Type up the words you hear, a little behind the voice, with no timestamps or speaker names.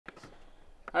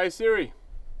Hey Siri,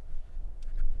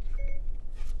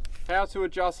 how to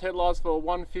adjust headlights for a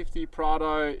 150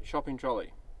 Prado shopping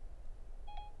trolley.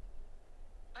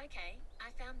 Okay,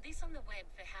 I found this on the web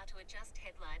for how to adjust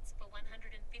headlights for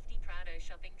 150 Prado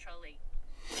shopping trolley.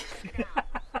 Check it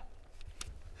out.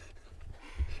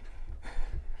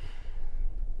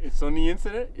 It's on the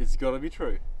internet, it's gotta be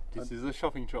true. This is a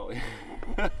shopping trolley.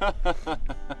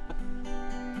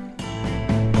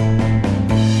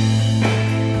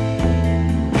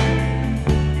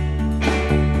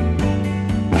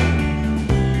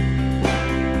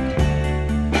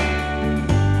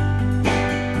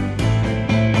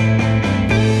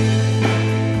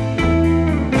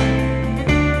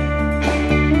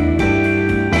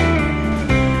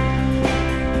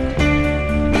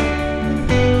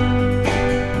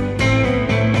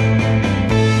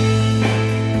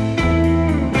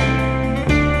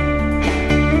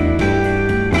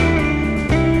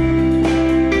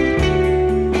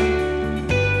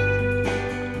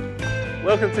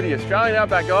 Welcome to the Australian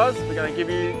Outback, guys. We're going to give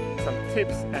you some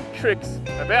tips and tricks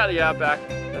about the Outback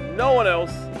that no one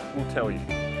else will tell you.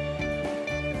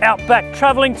 Outback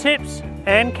travelling tips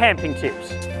and camping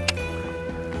tips.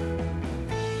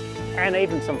 And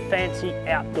even some fancy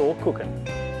outdoor cooking.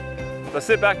 So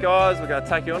sit back, guys. We're going to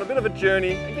take you on a bit of a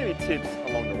journey and give you tips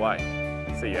along the way.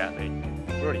 See you out there.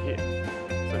 We're already here.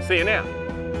 So see you now.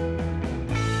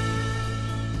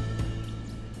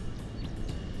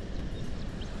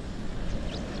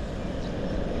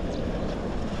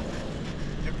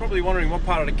 Probably wondering what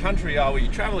part of the country are we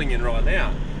travelling in right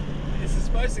now. This is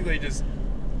basically just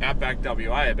Outback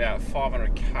WA, about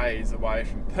 500 k's away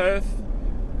from Perth.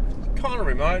 Kind of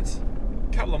remote,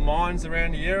 a couple of mines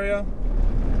around the area.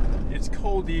 It's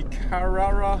called the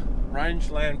Carrara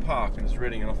Rangeland Park, and it's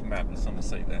reading it off a map that's on the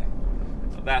seat there.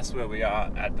 So that's where we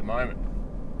are at the moment.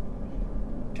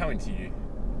 Coming to you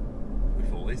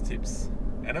with all these tips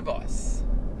and advice.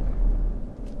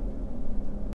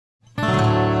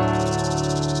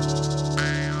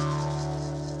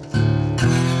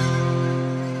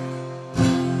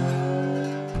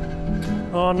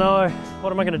 Oh no,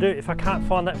 what am I going to do if I can't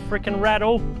find that frickin'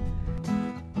 rattle?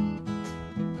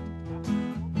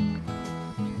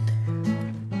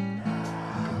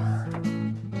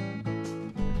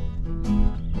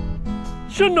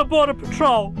 Shouldn't have bought a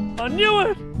patrol, I knew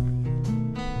it!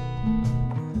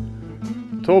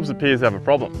 Torbs appears to have a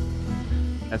problem.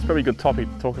 That's probably a good topic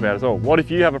to talk about as well. What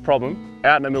if you have a problem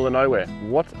out in the middle of nowhere?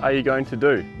 What are you going to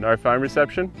do? No phone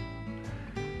reception?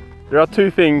 There are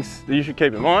two things that you should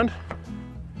keep in mind.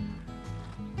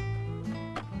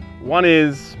 One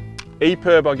is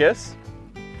EPIRB, I guess.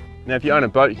 Now if you own a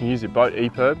boat, you can use your boat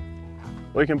EPIRB,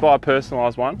 or you can buy a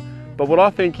personalised one. But what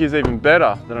I think is even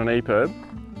better than an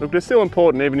EPIRB, look, they're still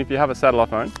important even if you have a satellite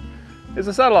phone, is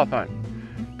a satellite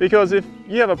phone. Because if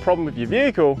you have a problem with your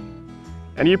vehicle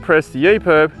and you press the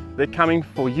EPIRB, they're coming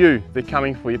for you, they're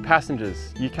coming for your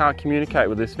passengers. You can't communicate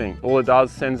with this thing. All it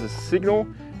does sends a signal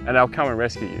and they'll come and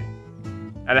rescue you.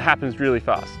 And it happens really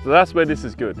fast. So that's where this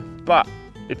is good. But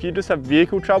if you just have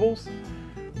vehicle troubles,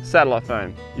 satellite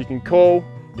phone. You can call,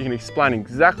 you can explain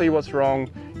exactly what's wrong,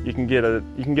 you can get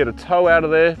a tow out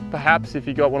of there, perhaps if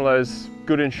you got one of those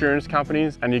good insurance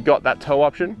companies and you got that tow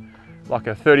option, like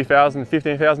a $30,000,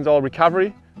 $15,000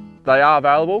 recovery, they are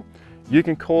available. You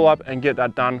can call up and get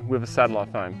that done with a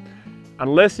satellite phone.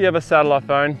 Unless you have a satellite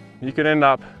phone, you could end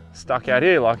up stuck out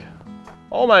here like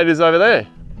old mate is over there.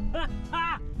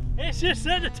 It's just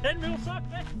said a 10mm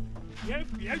socket.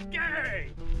 Okay.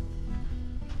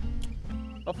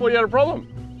 I thought you had a problem.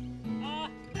 Nah,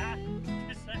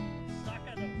 just that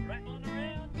sucker that was rattling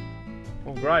around.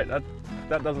 Well, great.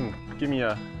 That doesn't give me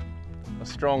a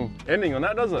strong ending on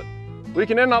that, does it? We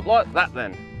can end up like that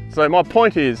then. So my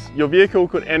point is, your vehicle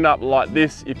could end up like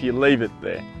this if you leave it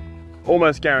there.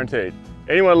 Almost guaranteed.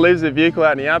 Anyone who leaves their vehicle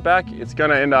out in the Outback, it's going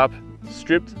to end up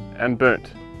stripped and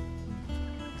burnt.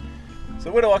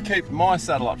 So where do I keep my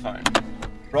satellite phone?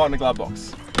 Right in the glove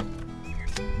box.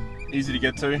 Easy to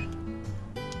get to. I'm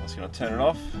just going to turn it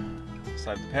off,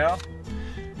 save the power.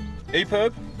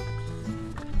 EPIRB,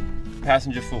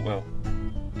 passenger footwell.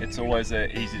 It's always there,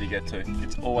 easy to get to.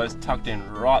 It's always tucked in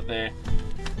right there.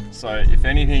 So if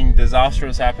anything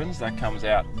disastrous happens, that comes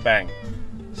out, bang,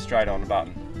 straight on the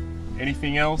button.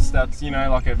 Anything else that's, you know,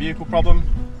 like a vehicle problem,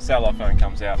 satellite phone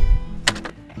comes out.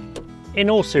 In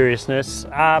all seriousness,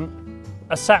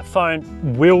 a sat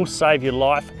phone will save your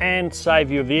life and save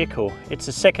your vehicle. It's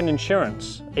a second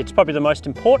insurance. It's probably the most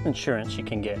important insurance you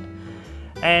can get.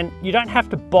 And you don't have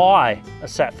to buy a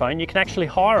sat phone, you can actually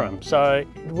hire them. So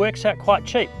it works out quite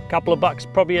cheap. A couple of bucks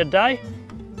probably a day.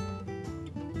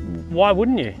 Why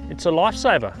wouldn't you? It's a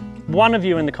lifesaver. one of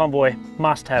you in the convoy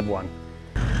must have one.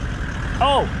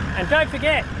 Oh, and don't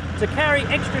forget to carry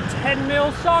extra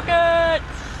 10mm sockets!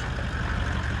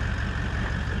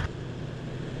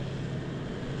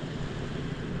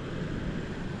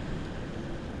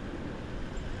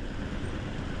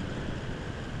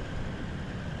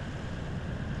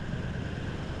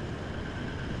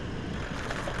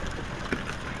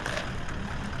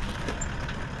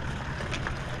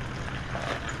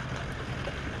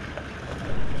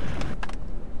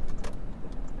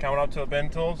 Coming up to the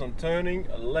bend tools, I'm turning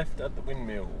left at the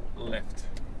windmill, left.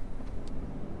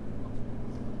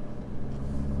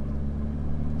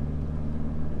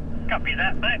 Copy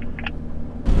that, mate.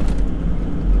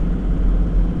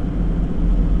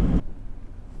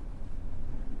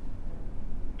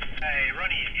 Hey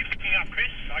Ronnie, are you picking up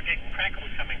Chris? I get crackles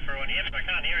coming through on here, but I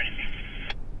can't hear anything.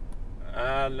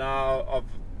 No,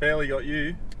 I've barely got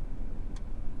you.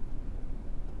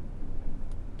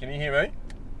 Can you hear me?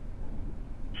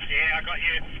 Yeah, I got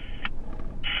you.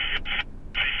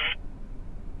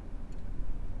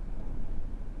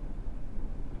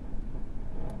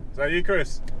 Is that you,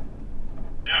 Chris?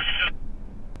 Yeah,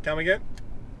 Come again?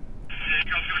 you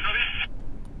guys gonna copy?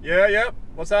 Yeah,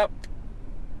 what's up?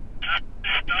 Just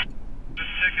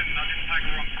checking, I didn't take a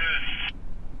wrong turn.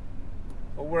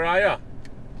 Well, where are you?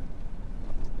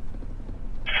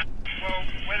 Well,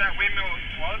 where that windmill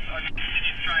was, I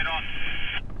continued straight on.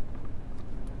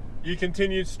 You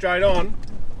continued straight on?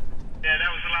 Yeah,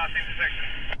 that was the last intersection.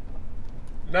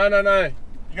 No.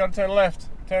 You gotta turn left.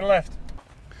 Turn left.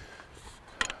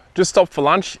 Just stopped for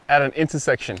lunch at an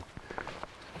intersection.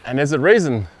 And there's a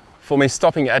reason for me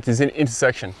stopping at this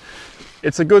intersection.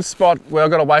 It's a good spot where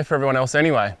I've got to wait for everyone else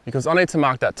anyway, because I need to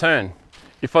mark that turn.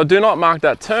 If I do not mark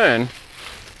that turn,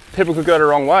 people could go the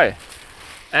wrong way.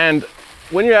 And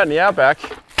when you're out in the outback,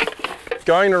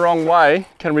 going the wrong way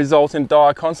can result in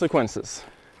dire consequences.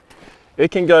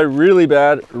 It can go really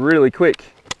bad, really quick.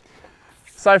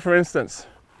 Say for instance,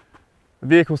 the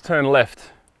vehicles turn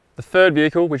left. The third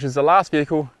vehicle, which is the last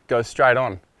vehicle, goes straight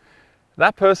on.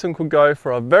 That person could go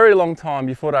for a very long time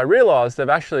before they realise they've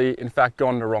actually, in fact,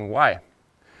 gone the wrong way.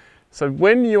 So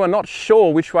when you are not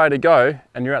sure which way to go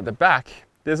and you're at the back,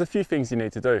 there's a few things you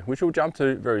need to do, which we'll jump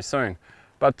to very soon.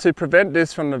 But to prevent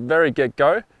this from the very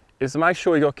get-go is to make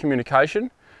sure you got communication,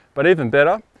 but even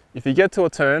better, if you get to a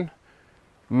turn,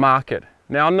 mark it.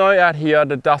 Now I know out here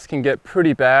the dust can get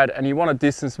pretty bad and you want a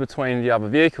distance between the other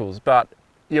vehicles, but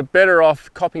you're better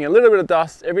off copying a little bit of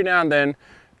dust every now and then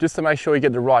just to make sure you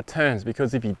get the right turns,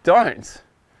 because if you don't,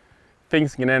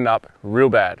 things can end up real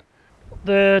bad.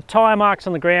 The tyre marks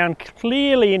on the ground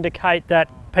clearly indicate that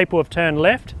people have turned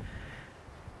left,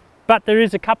 but there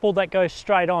is a couple that go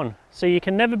straight on, so you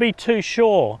can never be too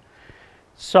sure.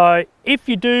 So if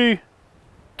you do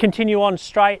continue on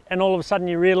straight and all of a sudden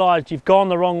you realise you've gone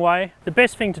the wrong way, the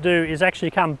best thing to do is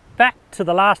actually come back to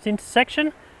the last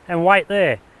intersection and wait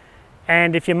there.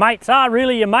 And if your mates are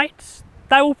really your mates,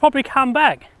 they will probably come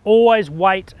back. Always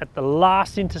wait at the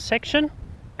last intersection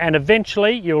and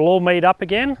eventually you'll all meet up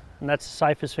again, and that's the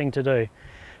safest thing to do.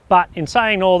 But in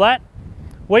saying all that,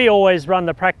 we always run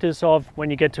the practice of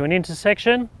when you get to an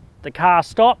intersection, the car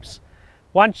stops.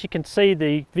 Once you can see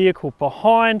the vehicle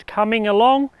behind coming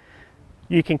along,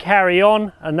 you can carry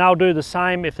on and they'll do the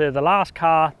same. If they're the last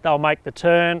car, they'll make the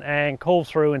turn and call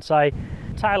through and say,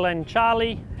 Tail End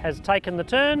Charlie has taken the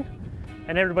turn,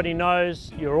 and everybody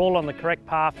knows you're all on the correct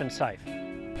path and safe.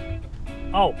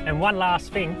 Oh, and one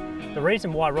last thing, the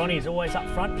reason why Ronnie is always up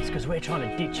front is because we're trying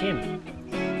to ditch him.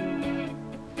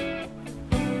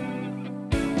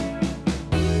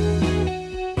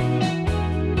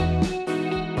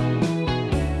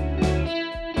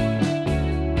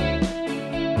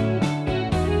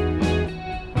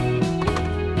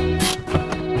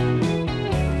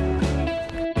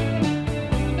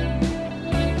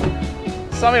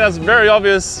 Something that's very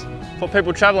obvious for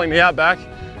people traveling the outback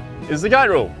is the gate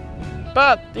rule.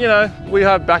 But, you know, we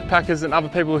have backpackers and other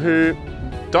people who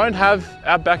don't have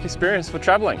outback experience for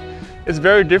traveling. It's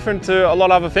very different to a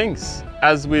lot of other things,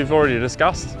 as we've already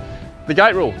discussed. The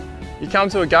gate rule. You come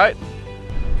to a gate,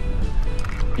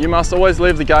 you must always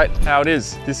leave the gate how it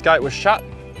is. This gate was shut,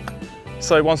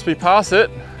 so once we pass it,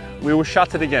 we will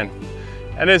shut it again.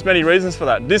 And there's many reasons for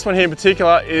that. This one here in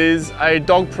particular is a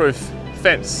dog-proof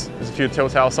fence. There's a few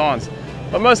telltale signs,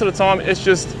 but most of the time it's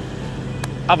just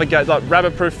other gates like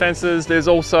rabbit-proof fences. There's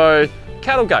also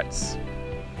cattle gates,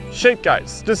 sheep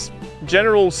gates, just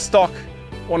general stock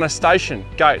on a station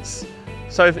gates.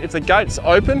 So if the gate's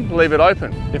open, leave it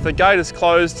open. If the gate is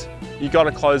closed, you got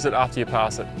to close it after you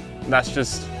pass it. And that's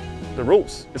just the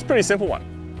rules. It's a pretty simple one.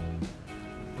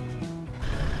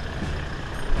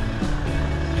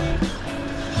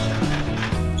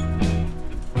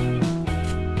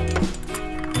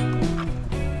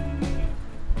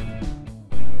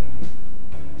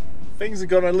 things have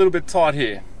gotten a little bit tight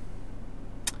here.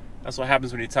 That's what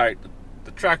happens when you take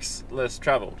the tracks less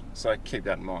travelled. So keep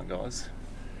that in mind, guys.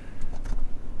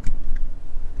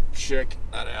 Check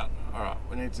that out. All right,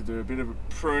 we need to do a bit of a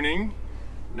pruning.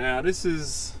 Now this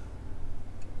has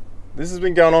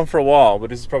been going on for a while, but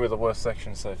this is probably the worst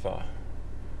section so far.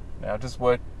 Now just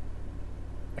work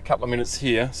a couple of minutes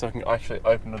here so I can actually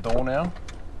open the door now,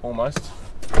 almost.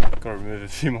 Got to remove a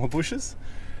few more bushes,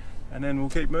 and then we'll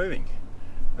keep moving.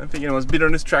 I don't think anyone's been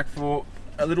on this track for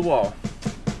a little while.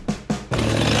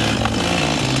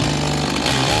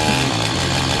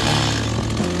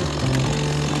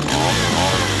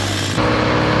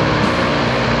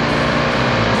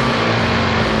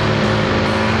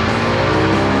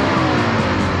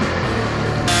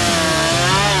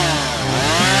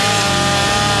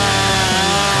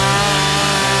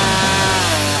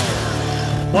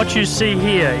 What you see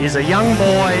here is a young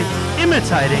boy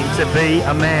imitating to be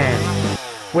a man.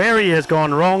 Where he has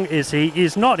gone wrong is he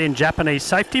is not in Japanese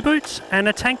safety boots and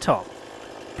a tank top.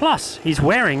 Plus, he's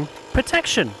wearing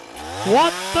protection.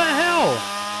 What the hell?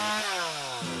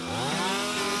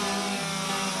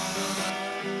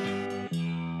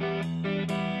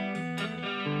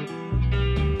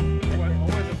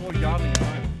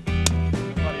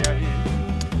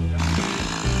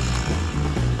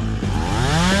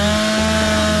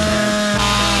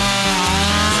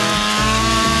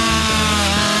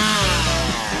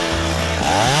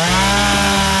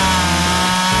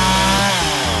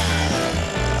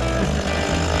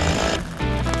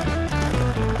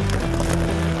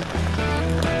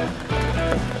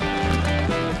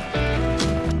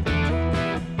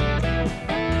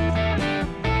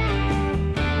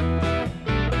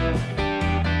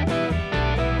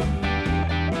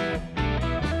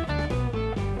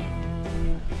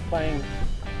 Playing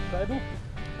stable.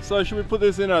 So should we put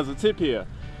this in as a tip here?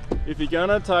 If you're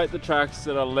gonna take the tracks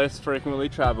that are less frequently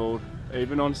travelled,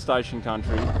 even on station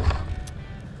country,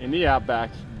 in the outback,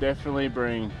 definitely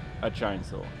bring a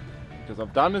chainsaw. Because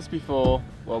I've done this before,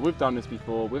 well we've done this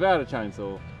before without a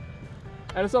chainsaw,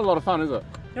 and it's not a lot of fun, is it?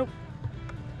 Nope.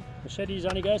 Machetes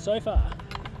only go so far.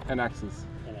 And axes.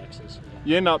 And axes, yeah.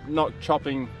 You end up not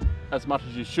chopping as much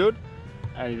as you should,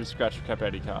 and you just scratch the crap out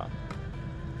of your car.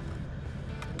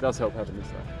 It does help having this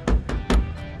though.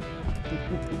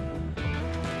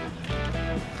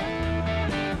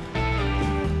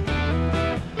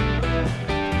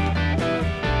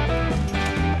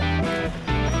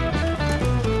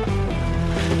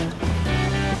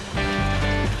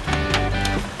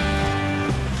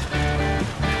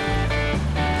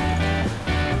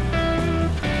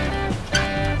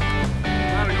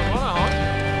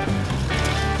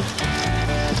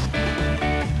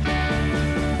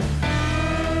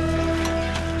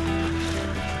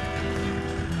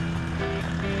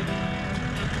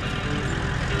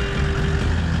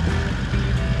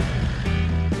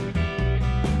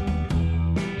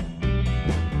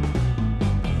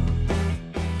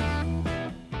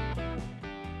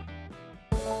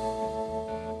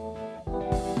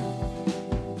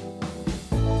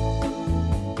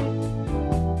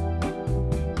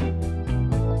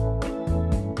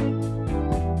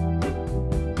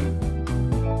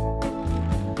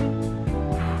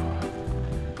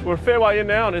 We're a fair way in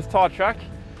now on this tight track.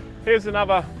 Here's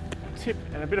another tip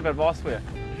and a bit of advice for you.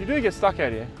 If you do get stuck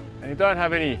out here and you don't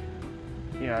have any,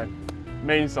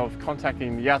 means of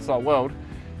contacting the outside world,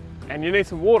 and you need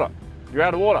some water, you're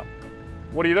out of water,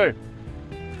 what do?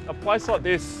 A place like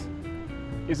this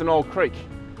is an old creek,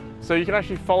 so you can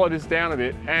actually follow this down a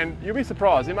bit, and you'll be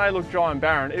surprised. It may look dry and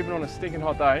barren, even on a stinking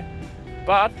hot day,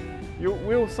 but you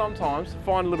will sometimes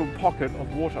find a little pocket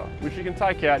of water, which you can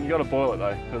take out, and you've got to boil it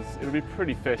though, because it'll be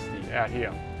pretty festy out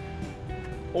here.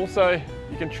 Also,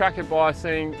 you can track it by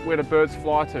seeing where the birds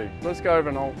fly to. Let's go over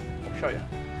and I'll show you.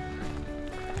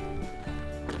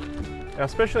 Now,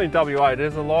 especially in WA,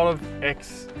 there's a lot of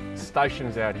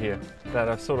ex-stations out here that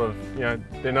are sort of,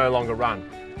 they're no longer run.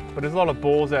 But there's a lot of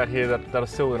bores out here that are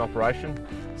still in operation.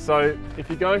 So if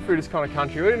you're going through this kind of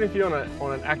country, or even if you're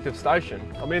on an active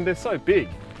station, I mean, they're so big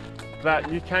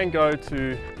that you can go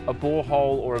to a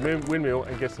borehole or a windmill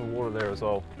and get some water there as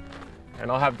well.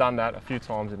 And I have done that a few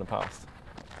times in the past.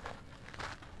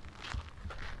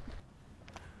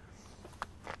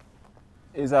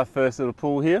 Here's our first little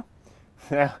pool here.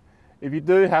 Now, if you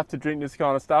do have to drink this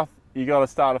kind of stuff, you got to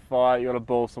start a fire, you got to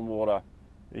boil some water,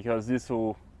 because this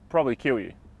will probably kill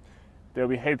you. There'll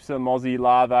be heaps of mozzie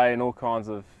larvae and all kinds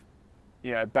of,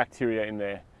 bacteria in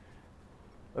there.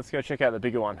 Let's go check out the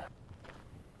bigger one.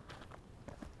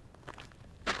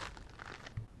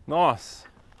 Nice.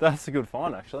 That's a good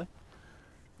find, actually.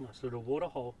 Nice little water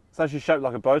hole. It's actually shaped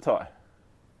like a bow tie.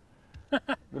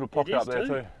 Little pocket It up is there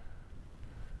too. too.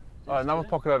 Oh, another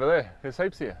pocket over there. There's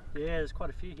heaps here. Yeah, there's quite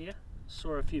a few here.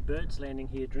 Saw a few birds landing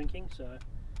here drinking, so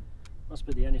must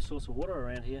be the only source of water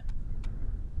around here.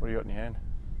 What do you got in your hand?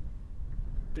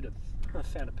 I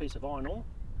found a piece of iron ore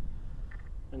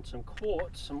and some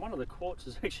quartz, and one of the quartz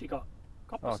has actually got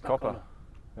copper stuck on it.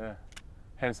 Yeah.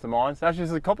 Hence the mines. Actually,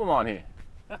 there's a copper mine here.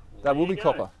 Ah, well, That there will you be go.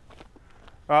 copper.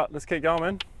 All right, let's keep going,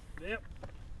 man. Yep.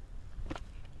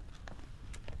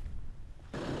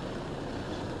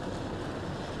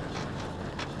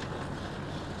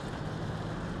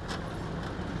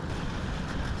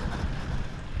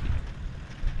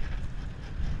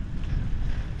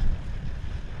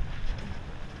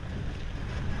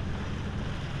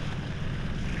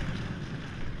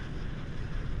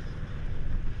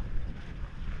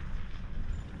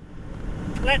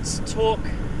 Let's talk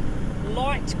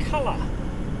light colour.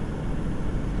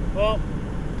 Well,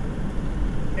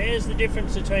 here's the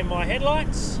difference between my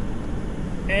headlights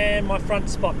and my front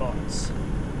spotlights.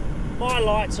 My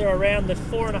lights are around the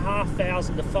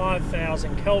 4,500 to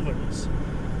 5,000 kelvins,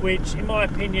 which in my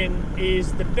opinion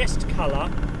is the best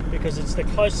colour because it's the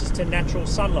closest to natural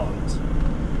sunlight.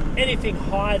 Anything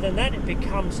higher than that, it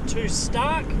becomes too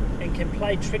stark and can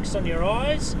play tricks on your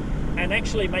eyes and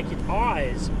actually make your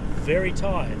eyes very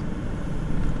tired.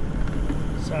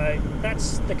 So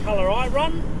that's the colour I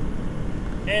run,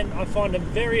 and I find them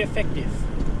very effective.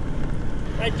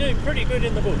 They do pretty good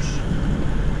in the bush.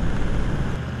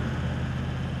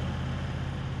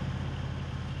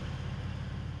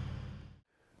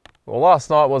 Well,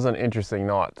 last night was an interesting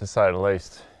night, to say the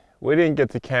least. We didn't get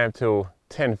to camp till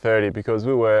 10:30 because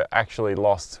we were actually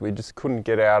lost. We just couldn't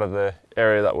get out of the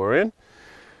area that we're in.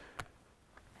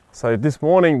 So this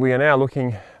morning we are now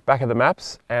looking back at the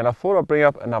maps, and I thought I'd bring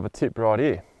up another tip right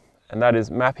here, and that is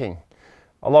mapping.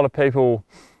 A lot of people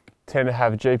tend to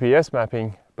have GPS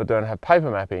mapping but don't have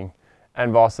paper mapping,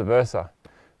 and vice versa.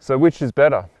 So which is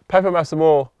better? Paper maps are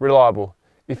more reliable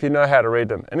if you know how to read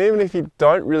them, and even if you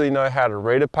don't really know how to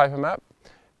read a paper map,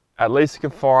 at least you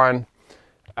can find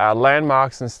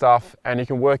landmarks and stuff, and you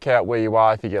can work out where you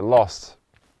are if you get lost.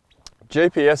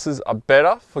 GPSs are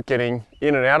better for getting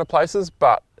in and out of places,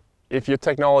 but if your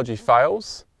technology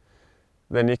fails,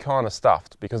 then you're kind of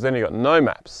stuffed, because then you've got no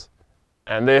maps,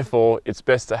 and therefore it's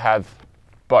best to have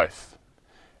both.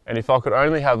 And if I could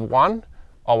only have one,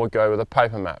 I would go with a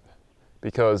paper map,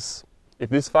 because if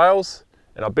this fails,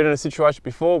 and I've been in a situation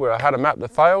before where I had a map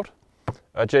that failed,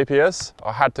 a GPS,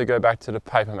 I had to go back to the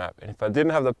paper map, and if I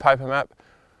didn't have the paper map,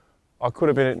 I could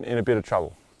have been in a bit of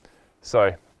trouble.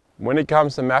 So when it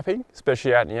comes to mapping,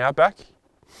 especially out in the outback,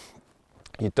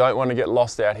 you don't want to get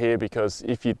lost out here, because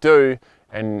if you do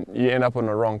and you end up on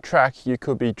the wrong track, you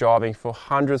could be driving for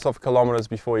hundreds of kilometers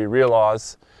before you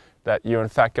realize that you're in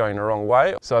fact going the wrong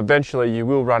way. So eventually you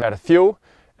will run out of fuel,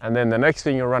 and then the next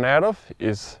thing you'll run out of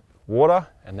is water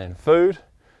and then food.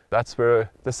 That's where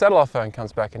the satellite phone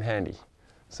comes back in handy.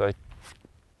 So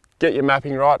get your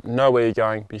mapping right, know where you're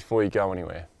going before you go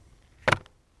anywhere.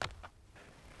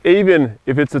 Even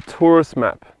if it's a tourist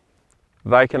map,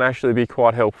 they can actually be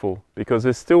quite helpful, because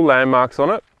there's still landmarks on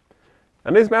it,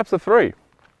 and these maps are free.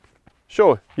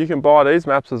 Sure, you can buy these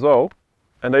maps as well,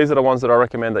 and these are the ones that I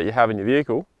recommend that you have in your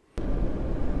vehicle.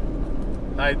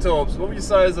 Hey Torbs, what would you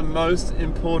say is the most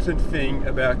important thing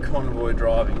about convoy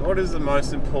driving? What is the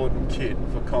most important kit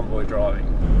for convoy driving?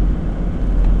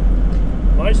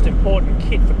 Most important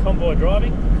kit for convoy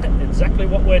driving? Exactly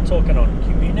what we're talking on.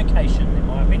 Communication, in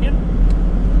my opinion.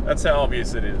 That's how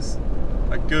obvious it is.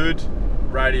 A good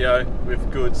radio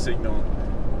with good signal,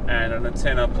 and an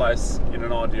antenna placed in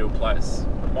an ideal place.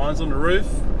 Mine's on the roof,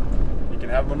 you can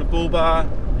have them on the bull bar,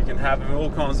 you can have them in all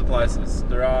kinds of places.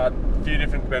 There are a few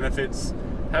different benefits.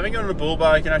 Having it on the bull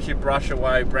bar, you can actually brush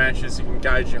away branches, you can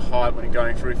gauge your height when you're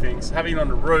going through things. Having it on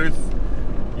the roof,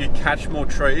 you catch more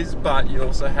trees, but you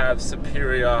also have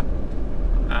superior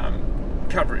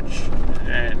coverage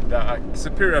and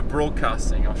superior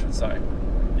broadcasting, I should say.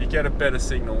 You get a better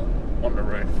signal on the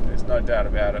roof, there's no doubt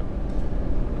about it.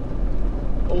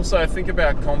 Also, think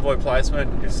about convoy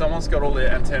placement. If someone's got all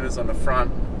their antennas on the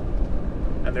front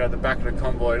and they're at the back of the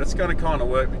convoy, it's going to kind of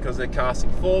work because they're casting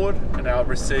forward and they're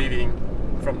receiving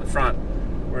from the front.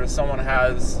 Whereas someone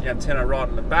has the antenna right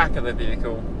in the back of the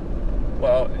vehicle,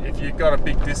 well, if you've got a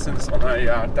big distance on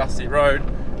a dusty road,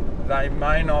 they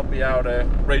may not be able to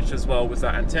reach as well with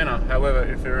that antenna. However,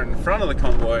 if they're in front of the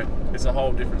convoy, it's a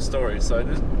whole different story. So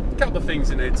there's a couple of things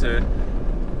you need to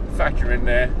factor in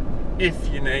there if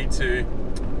you need to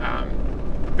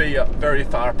be very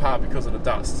far apart because of the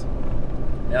dust.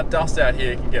 Now, dust out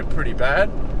here can get pretty bad.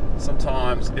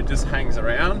 Sometimes it just hangs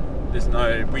around there's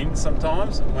no wind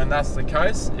sometimes. And when that's the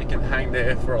case, it can hang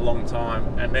there for a long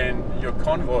time, and then your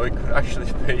convoy could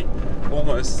actually be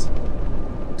almost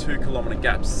 2-kilometre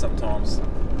gaps sometimes.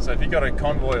 So if you've got a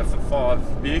convoy of 5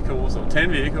 vehicles or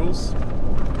 10 vehicles,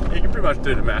 you can pretty much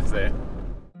do the math there.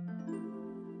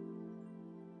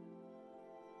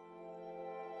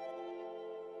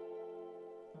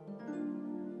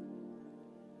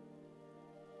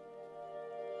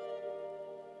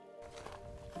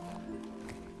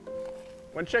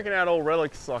 When checking out all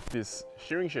relics like this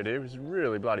shearing shed here, which is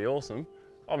really bloody awesome,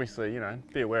 obviously, you know,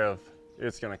 be aware of if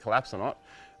it's going to collapse or not,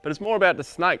 but it's more about the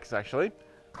snakes actually.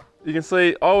 You can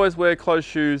see I always wear closed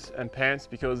shoes and pants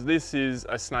because this is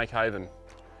a snake haven.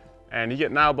 And you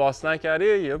get nailed by a snake out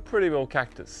here, you're pretty well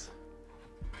cactus.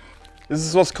 This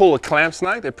is what's called a clamp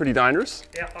snake. They're pretty dangerous.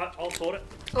 Yeah, I'll sort it.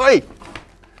 Oi!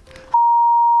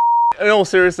 In all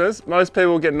seriousness, most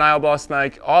people get nailed by a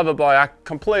snake either by a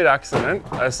complete accident,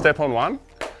 a step on one,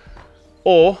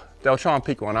 or they'll try and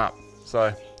pick one up.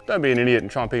 So don't be an idiot and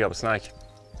try and pick up a snake.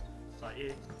 Like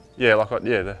you. Yeah, like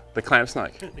the clamp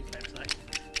snake. The clamp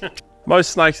snake.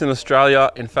 Most snakes in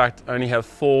Australia, in fact, only have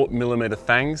 4mm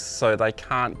fangs, so they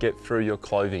can't get through your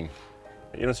clothing.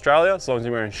 In Australia, as long as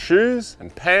you're wearing shoes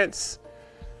and pants,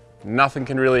 nothing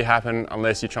can really happen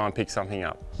unless you try and pick something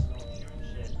up.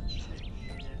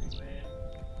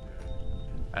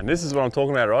 And this is what I'm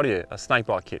talking about right here, a snake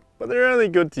bite kit. But they're only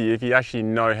good to you if you actually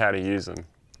know how to use them.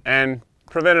 And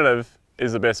preventative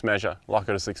is the best measure, like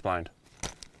I just explained.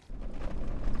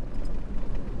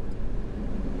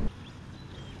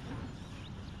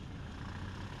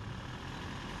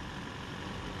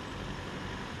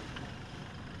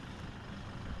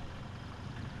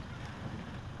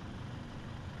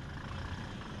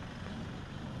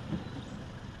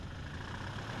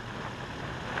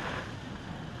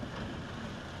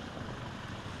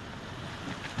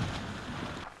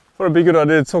 What a big good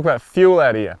idea to talk about fuel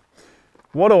out here.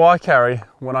 What do I carry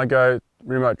when I go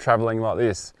remote traveling like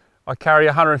this? I carry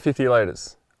 150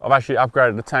 litres. I've actually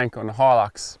upgraded the tank on the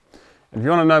Hilux. If you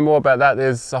want to know more about that,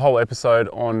 there's a whole episode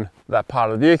on that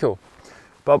part of the vehicle.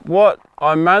 But what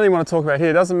I mainly want to talk about here,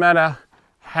 it doesn't matter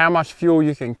how much fuel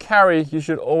you can carry, you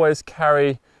should always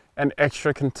carry an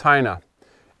extra container,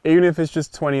 even if it's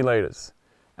just 20 litres.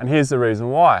 And here's the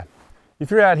reason why. If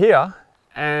you're out here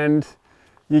and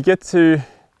you get to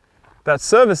that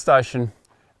service station,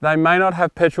 they may not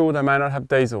have petrol, they may not have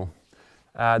diesel.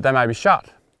 They may be shut,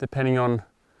 depending on,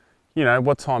 you know,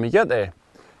 what time you get there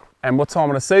and what time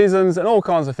of the seasons and all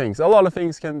kinds of things. A lot of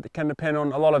things can depend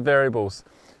on a lot of variables.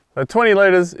 So 20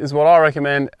 litres is what I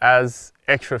recommend as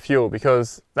extra fuel,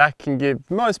 because that can give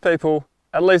most people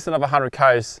at least another 100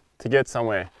 k's to get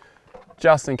somewhere,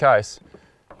 just in case.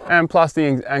 And plus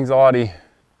the anxiety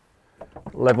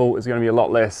level is going to be a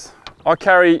lot less. I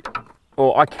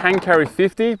can carry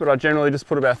 50, but I generally just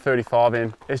put about 35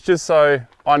 in. It's just so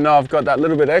I know I've got that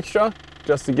little bit extra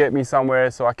just to get me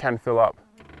somewhere so I can fill up.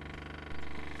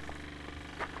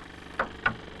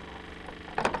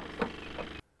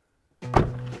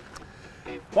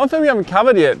 One thing we haven't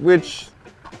covered yet, which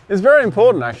is very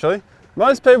important actually.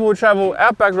 Most people who travel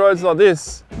outback roads like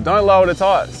this don't lower their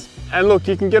tyres. And look,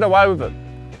 you can get away with it.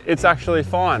 It's actually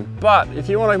fine. But if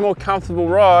you want a more comfortable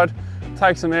ride,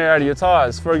 take some air out of your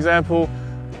tyres. For example,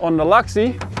 on the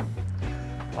Luxy,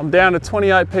 I'm down to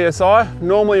 28 PSI,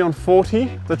 normally on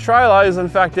 40. The trailer is in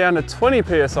fact down to 20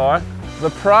 PSI. The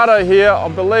Prado here, I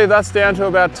believe that's down to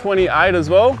about 28 as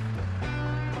well.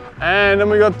 And then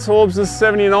we got Torbs'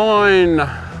 79.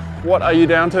 What are you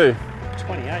down to?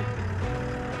 28.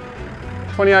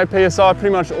 28 PSI, pretty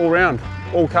much all round,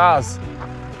 all cars.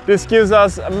 This gives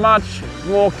us a much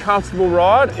more comfortable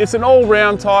ride. It's an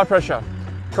all-round tyre pressure.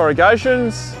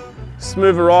 Corrugations,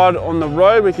 smoother ride on the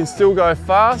road. We can still go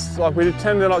fast. Like we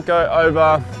tend to not go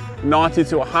over 90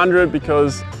 to 100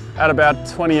 because at about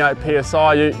 28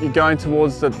 PSI, you're going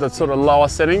towards the sort of lower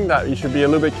setting that you should be a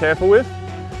little bit careful with.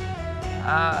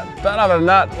 But other than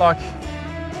that, like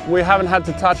we haven't had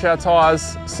to touch our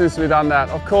tyres since we've done that.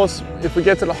 Of course, if we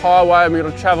get to the highway and we've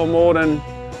got to travel more than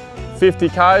 50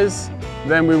 Ks,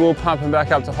 then we will pump them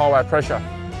back up to highway pressure.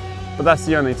 But that's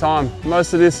the only time.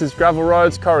 Most of this is gravel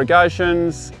roads,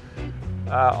 corrugations,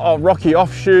 rocky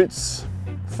offshoots,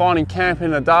 finding camp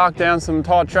in the dark down some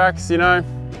tight tracks, you know.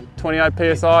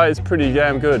 28 PSI is pretty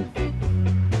damn good.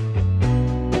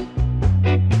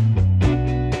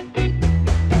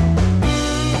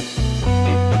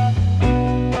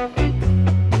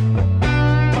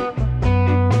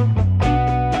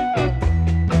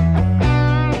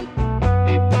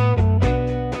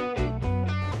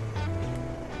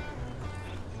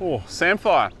 Oh,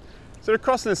 sandfire. So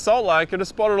across this salt lake, I just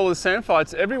spotted all the sandfire.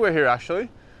 It's everywhere here actually.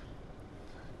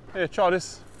 Yeah, try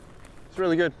this. It's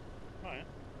really good. Oh, yeah.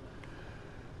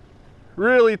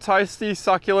 Really tasty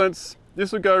succulents.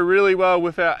 This will go really well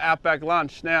with our Outback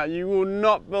lunch. Now, you will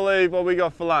not believe what we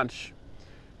got for lunch.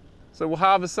 So we'll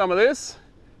harvest some of this.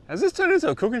 Has this turned into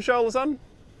a cooking show all of a sudden?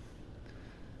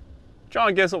 Try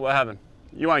and guess what we're having.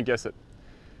 You won't guess it.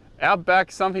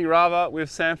 Outback something rather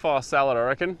with samphire salad, I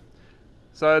reckon.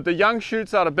 So the young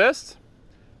shoots are the best.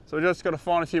 So we just got to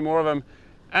find a few more of them.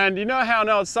 And you know how I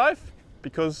know it's safe?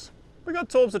 Because we got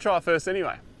Torbs to try first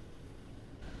anyway.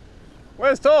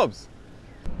 Where's Torbs?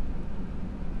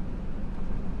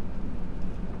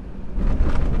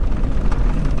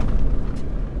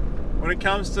 When it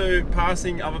comes to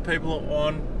passing other people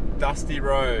on dusty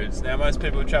roads, now most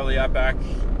people who travel the Outback,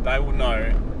 they will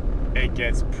know it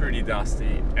gets pretty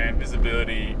dusty and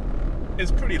visibility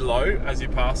is pretty low as you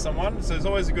pass someone. So it's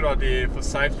always a good idea for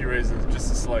safety reasons just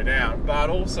to slow down, but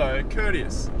also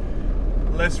courteous.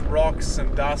 Less rocks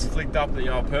and dust flicked up at the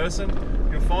other person.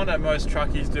 You'll find that most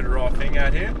truckies do the right thing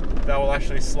out here. They will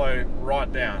actually slow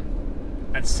right down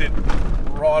and sit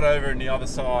right over on the other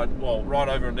side, well, right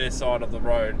over on their side of the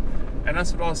road. And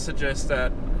that's what I suggest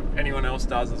that anyone else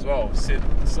does as well.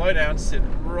 Slow down, sit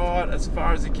right as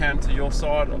far as you can to your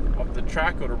side of the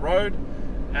track or the road,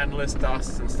 and less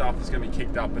dust and stuff is going to be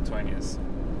kicked up between you.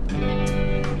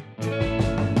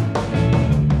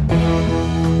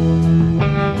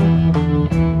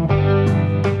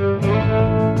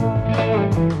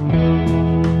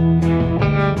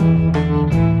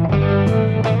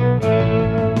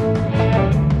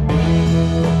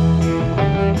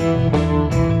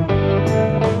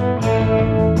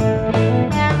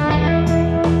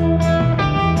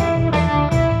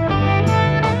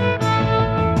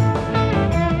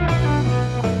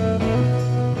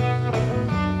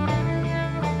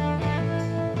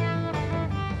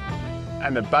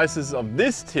 And the basis of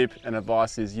this tip and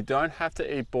advice is you don't have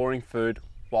to eat boring food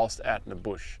whilst out in the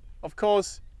bush. Of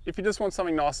course, if you just want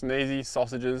something nice and easy,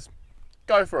 sausages,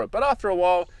 go for it. But after a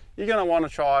while, you're going to want to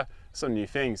try some new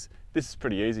things. This is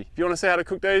pretty easy. If you want to see how to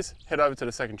cook these, head over to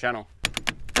the second channel.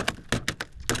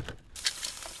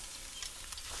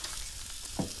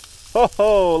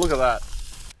 Oh, look at that.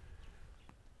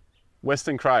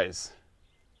 Western craze,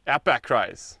 Outback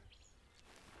craze,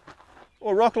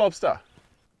 or rock lobster.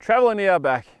 Traveling the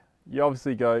Outback, you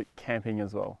obviously go camping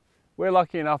as well. We're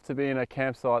lucky enough to be in a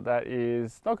campsite that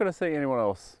is not going to see anyone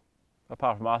else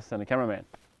apart from us and the cameraman.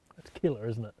 That's killer,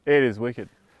 isn't it? It is wicked.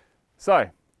 So,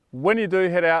 when you do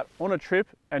head out on a trip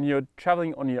and you're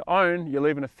traveling on your own, you're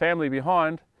leaving a family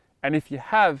behind, and if you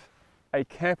have a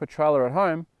camper trailer at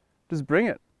home, just bring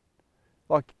it.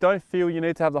 Like, don't feel you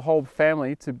need to have the whole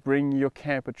family to bring your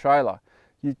camper trailer.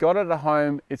 You've got it at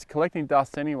home, it's collecting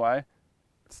dust anyway,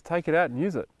 just take it out and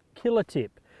use it. Killer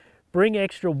tip. Bring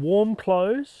extra warm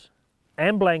clothes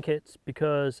and blankets,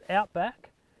 because Outback,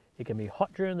 it can be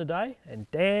hot during the day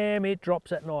and damn, it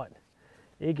drops at night.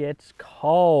 It gets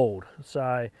cold.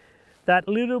 So that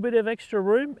little bit of extra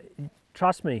room,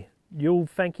 trust me, you'll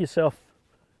thank yourself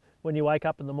when you wake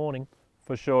up in the morning.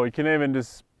 For sure. You can even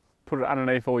just put it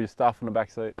underneath all your stuff in the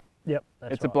back seat. Yep,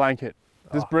 that's It's right. a blanket.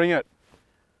 Just bring it.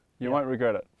 You Yep. won't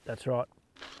regret it. That's right.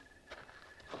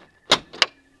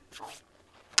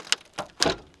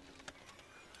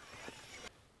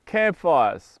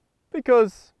 Campfires,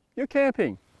 because you're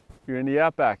camping, you're in the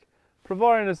Outback.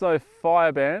 Providing there's no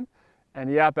fire ban, and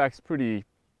the Outback's pretty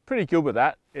good with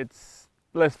that. It's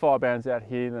less fire bans out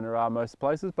here than there are most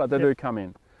places, but they do come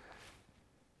in.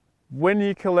 When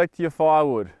you collect your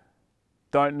firewood,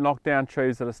 don't knock down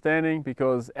trees that are standing,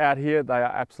 because out here they are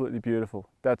absolutely beautiful.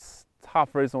 That's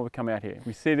half the reason why we come out here.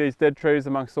 We see these dead trees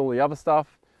amongst all the other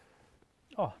stuff.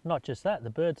 Oh, not just that, the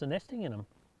birds are nesting in them.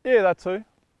 Yeah, that too.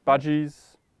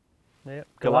 Budgies, Yep.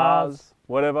 galahs,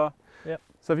 whatever. Yep.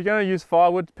 So if you're going to use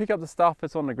firewood, pick up the stuff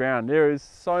that's on the ground. There is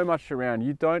so much around.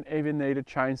 You don't even need a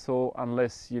chainsaw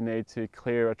unless you need to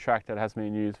clear a track that has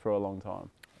been used for a long time.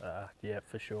 Yeah,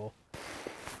 for sure.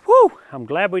 Whew, I'm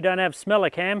glad we don't have smeller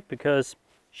cam, because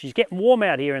she's getting warm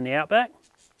out here in the Outback.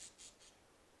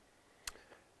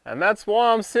 And that's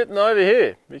why I'm sitting over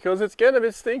here, because it's getting a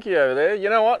bit stinky over there.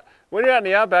 You know what? When you're out in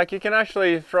the Outback, you can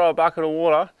actually throw a bucket of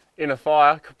water in a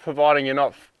fire, providing you're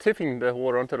not tipping the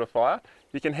water onto the fire.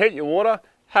 You can heat your water,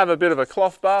 have a bit of a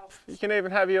cloth bath. You can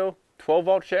even have your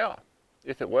 12-volt shower,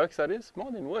 if it works, that is.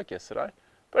 Mine didn't work yesterday.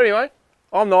 But anyway,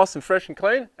 I'm nice and fresh and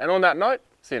clean. And on that note,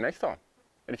 see you next time.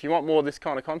 And if you want more of this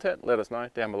kind of content, let us know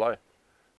down below.